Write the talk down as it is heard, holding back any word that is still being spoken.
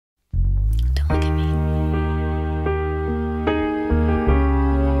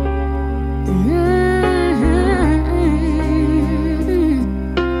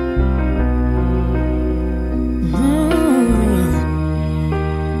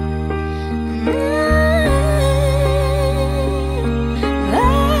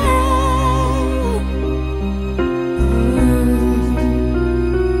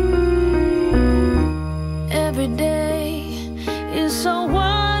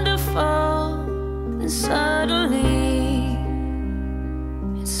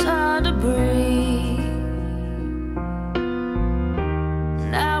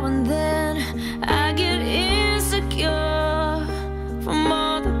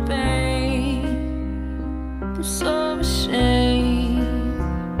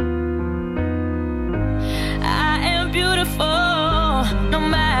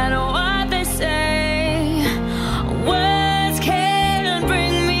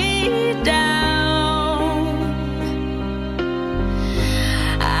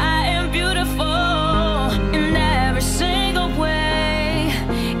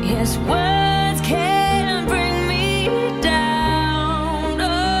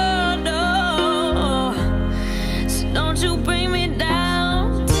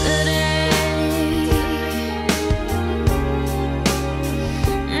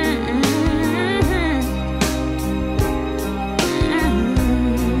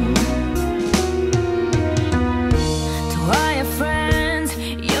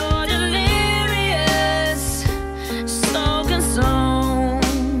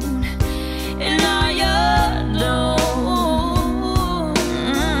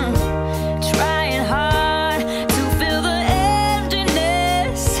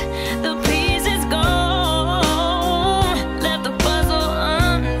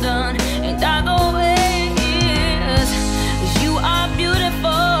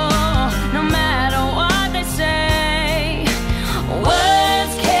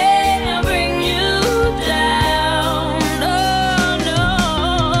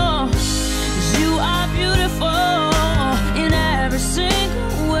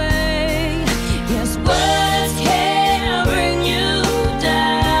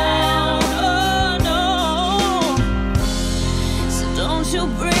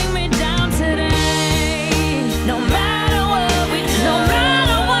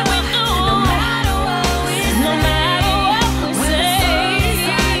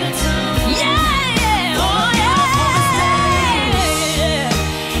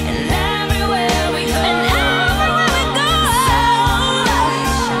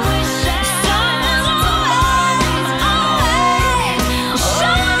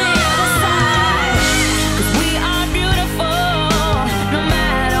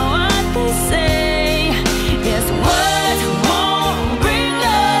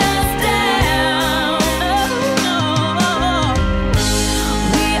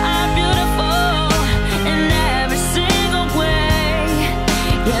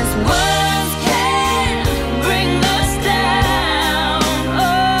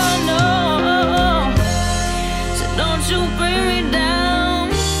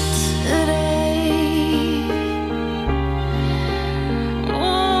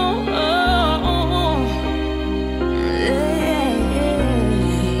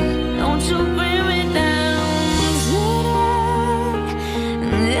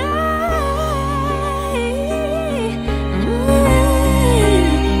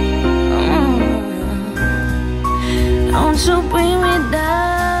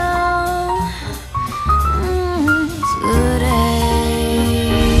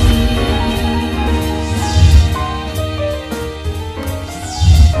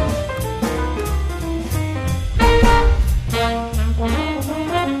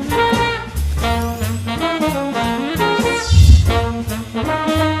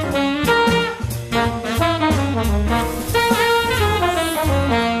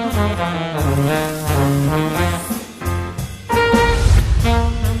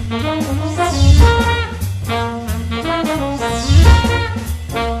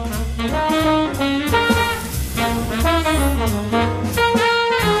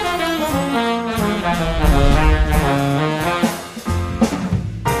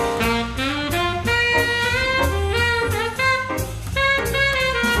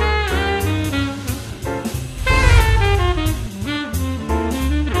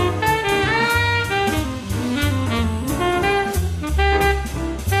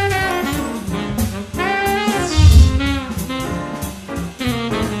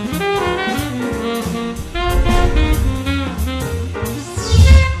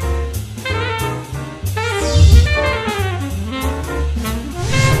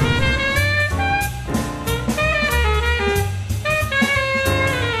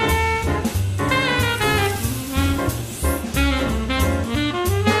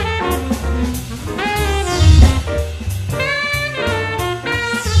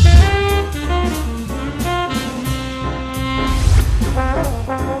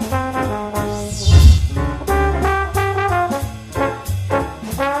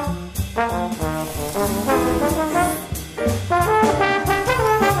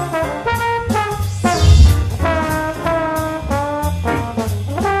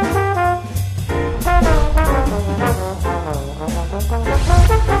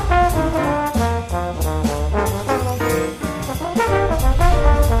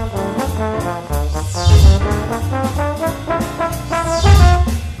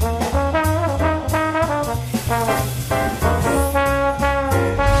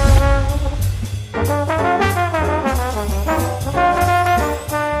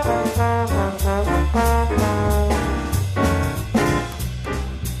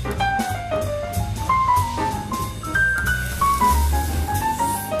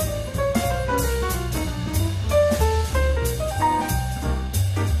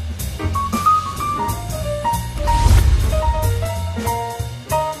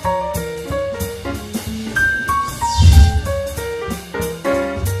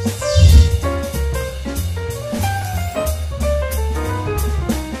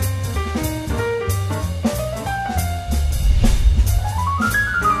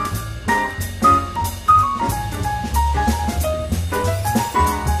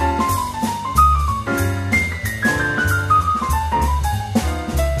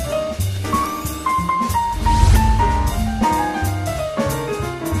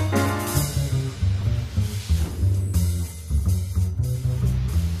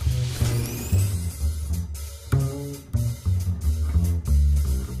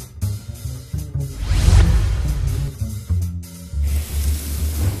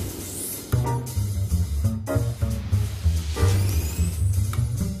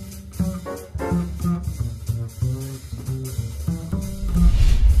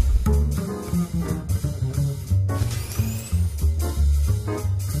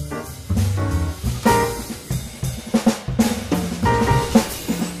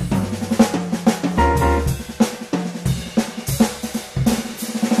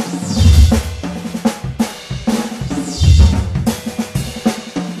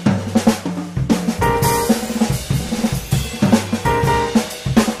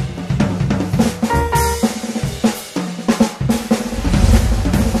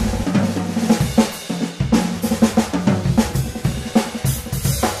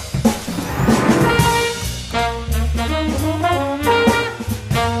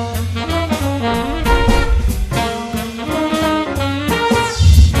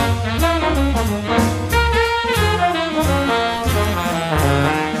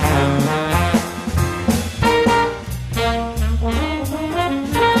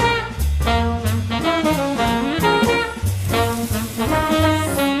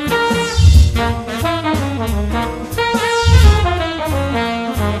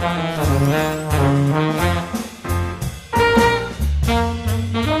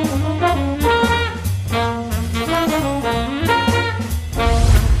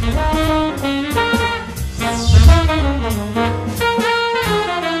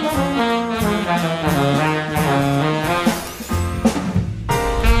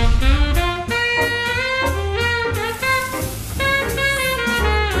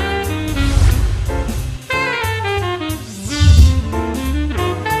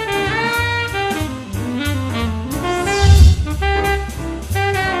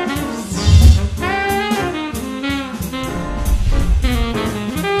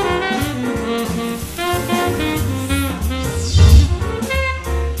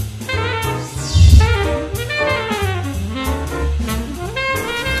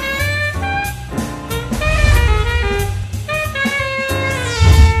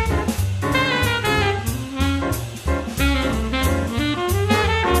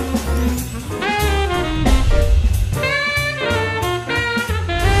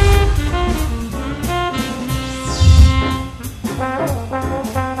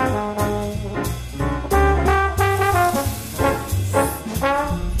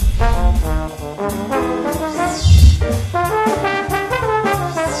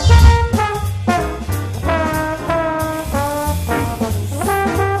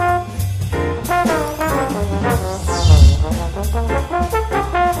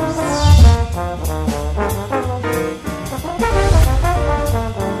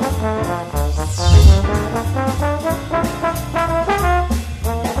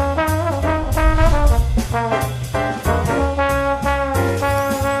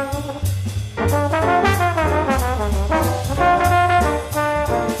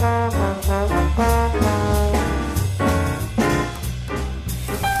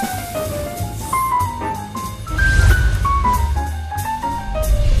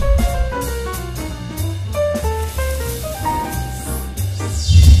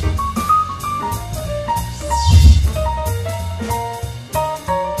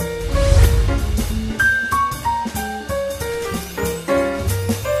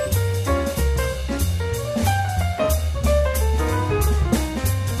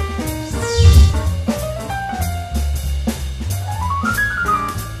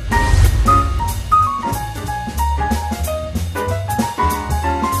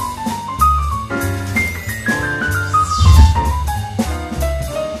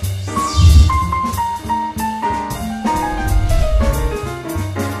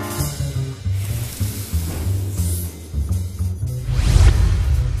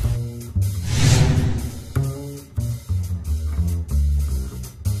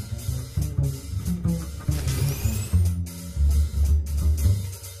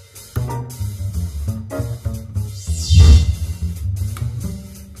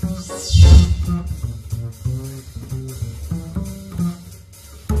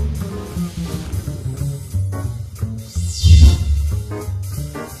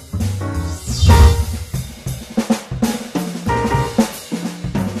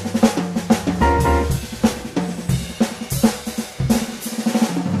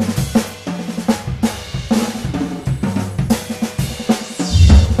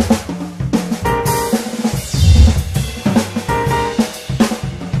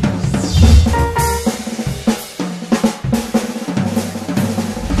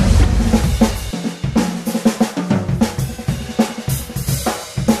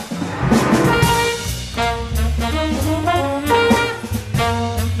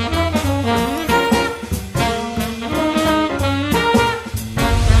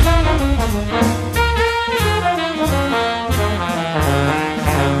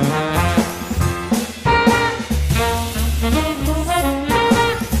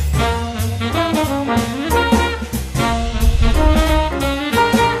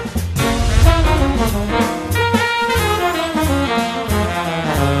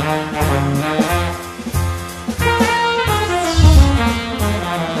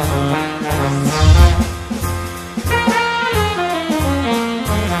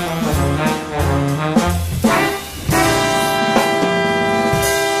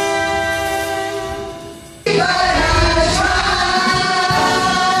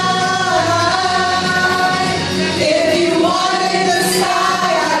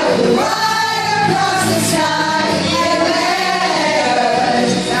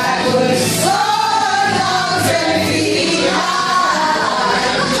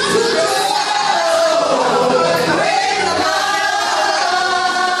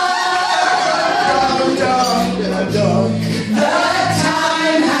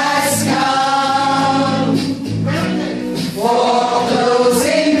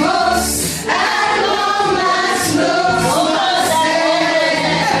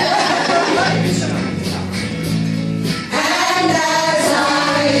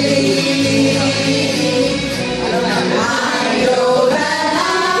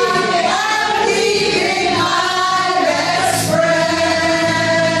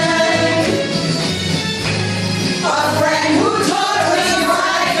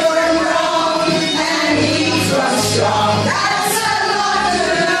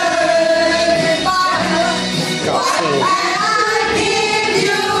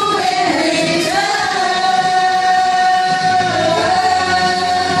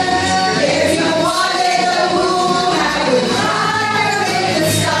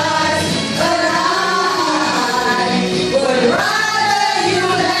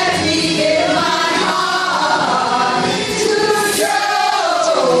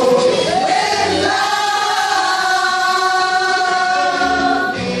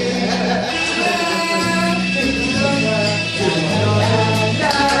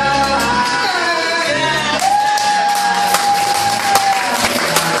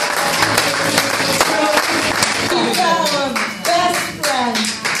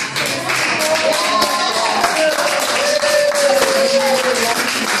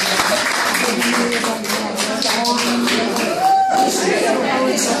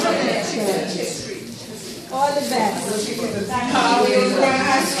All the best. We was going to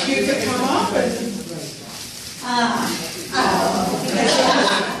ask you to come up and...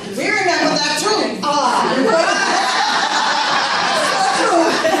 We remember that too.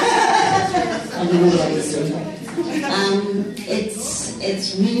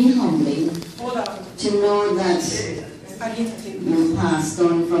 It's really humbling to know that you passed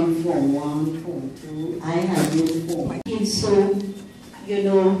on from Form 1, Form 2. I had you Form. I feel so,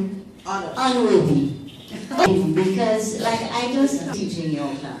 unworthy. Because, like, I just teaching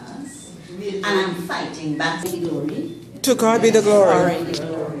your class, and I'm fighting back to glory. To God be the glory. Right?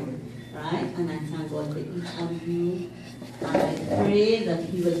 And I thank God for each of you. I pray that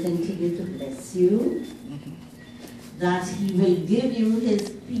He will continue to bless you, that He will give you His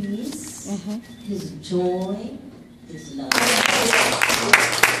peace, His joy, His love.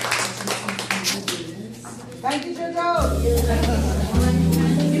 Thank you, Jojo.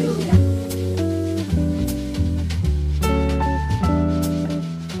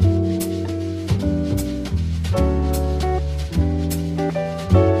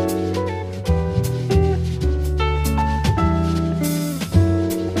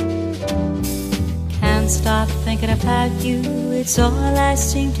 Stop thinking about you, it's all I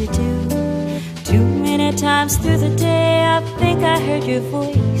seem to do. Too many times through the day I think I heard your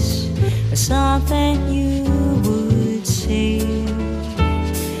voice, or something you would say.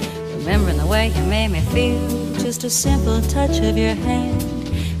 Remembering the way you made me feel, just a simple touch of your hand.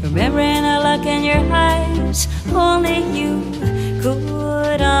 Remembering the look in your eyes, only you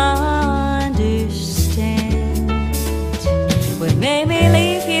could understand. What made me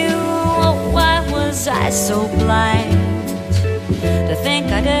leave you? Why was I so blind to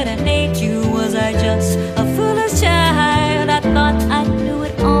think I didn't need you? Was I just a foolish child? I thought I knew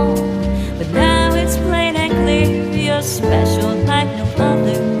it all, but now it's plain and clear. You're special like no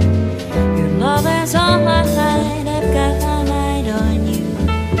other. Your love is on my mind. I've got my mind on you,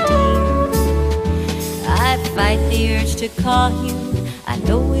 dear. I fight the urge to call you. I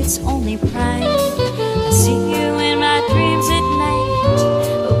know it's only pride. I see you in my dreams at night,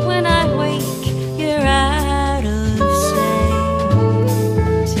 but when I wake, you're out of sight.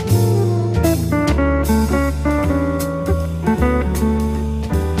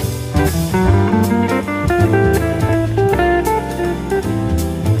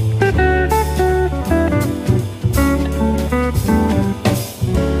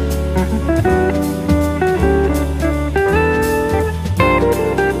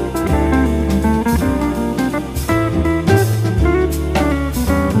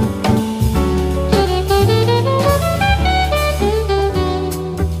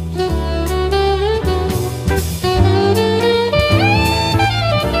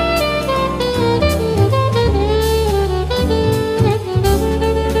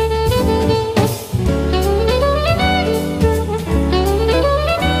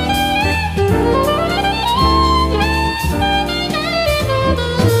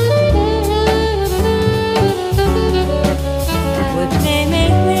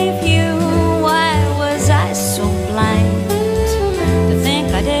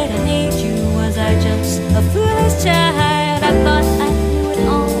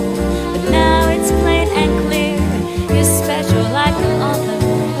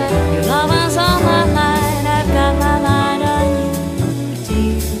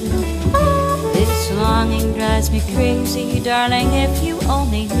 Darling, if you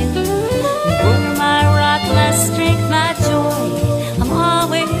only knew you were my rock, my strength, my joy. I'm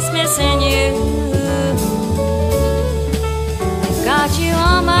always missing you. I got you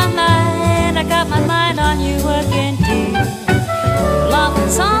on my mind, I got my mind on you again, dear. Your love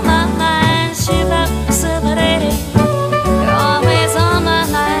is on my mind, ship up, celebrating. You're always on my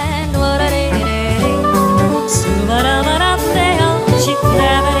mind, what a day,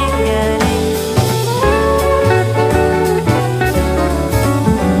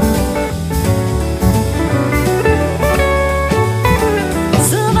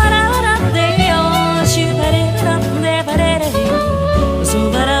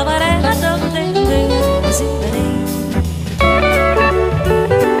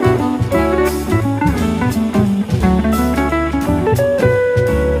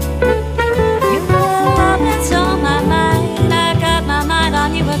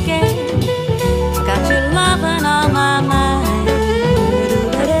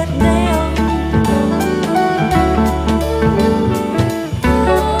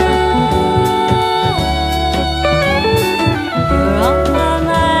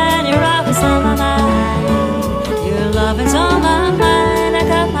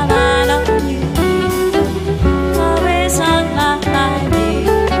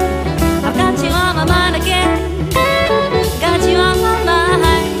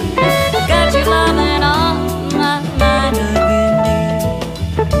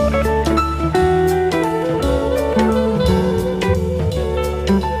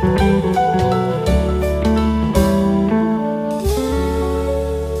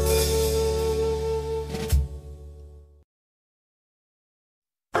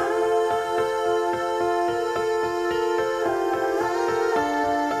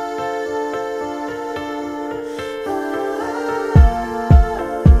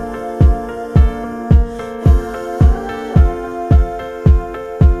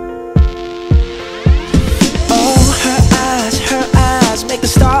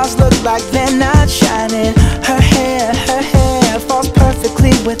 like they're not shining. Her hair falls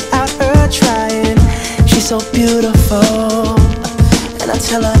perfectly without her trying. She's so beautiful, and I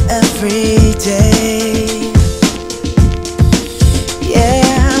tell her every day.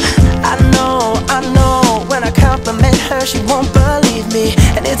 Yeah, I know, when I compliment her she won't believe me.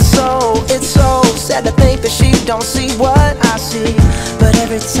 And it's so sad to think that she don't see what I see. But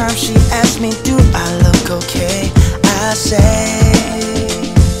every time she asks me, do I look okay, I say,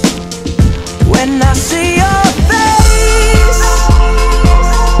 when I see your face,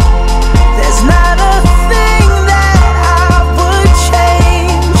 there's not a thing that I would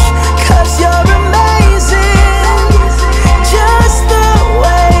change. 'Cause you're amazing, just the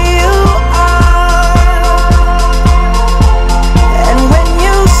way you are. And when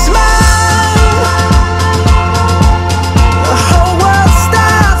you smile, the whole world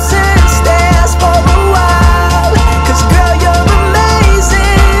stops and stares for a while. 'Cause girl, you're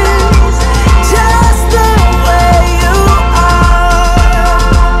amazing, just the way you are.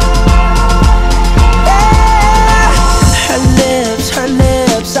 Yeah. Her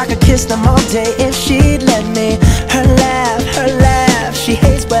lips, I could kiss them all day if she'd let me. Her laugh, she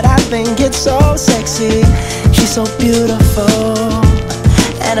hates but I think it's so sexy. She's so beautiful,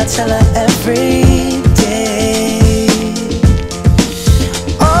 and I tell her every day.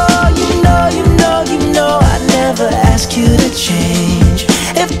 Oh, you know I never ask you to change.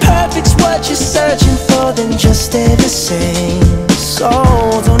 If perfect's what you're searching for, then just stay the same. So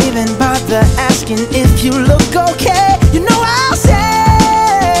don't even bother asking if you look okay. You know I'll say,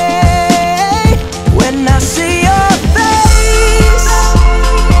 when I see your face,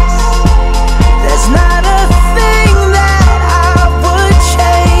 there's not a thing that I would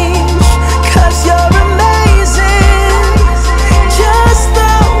change. 'Cause you're amazing, just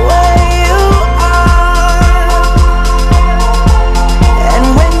the way you are. And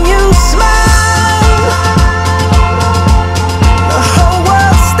when you smile, the whole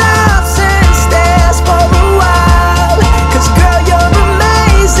world stops and stares for a while. 'Cause girl, you're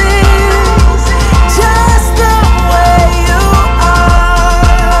amazing, just the way you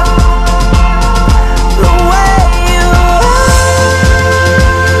are. The way you are,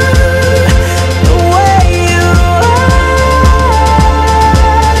 the way you are.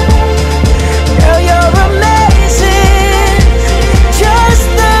 Girl, you're amazing, just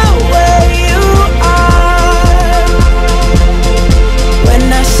the way you are. When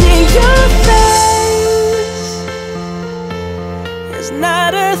I see your face, there's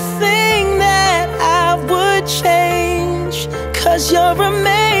not a thing that I would change. 'Cause you're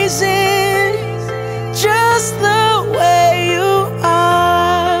amazing, just the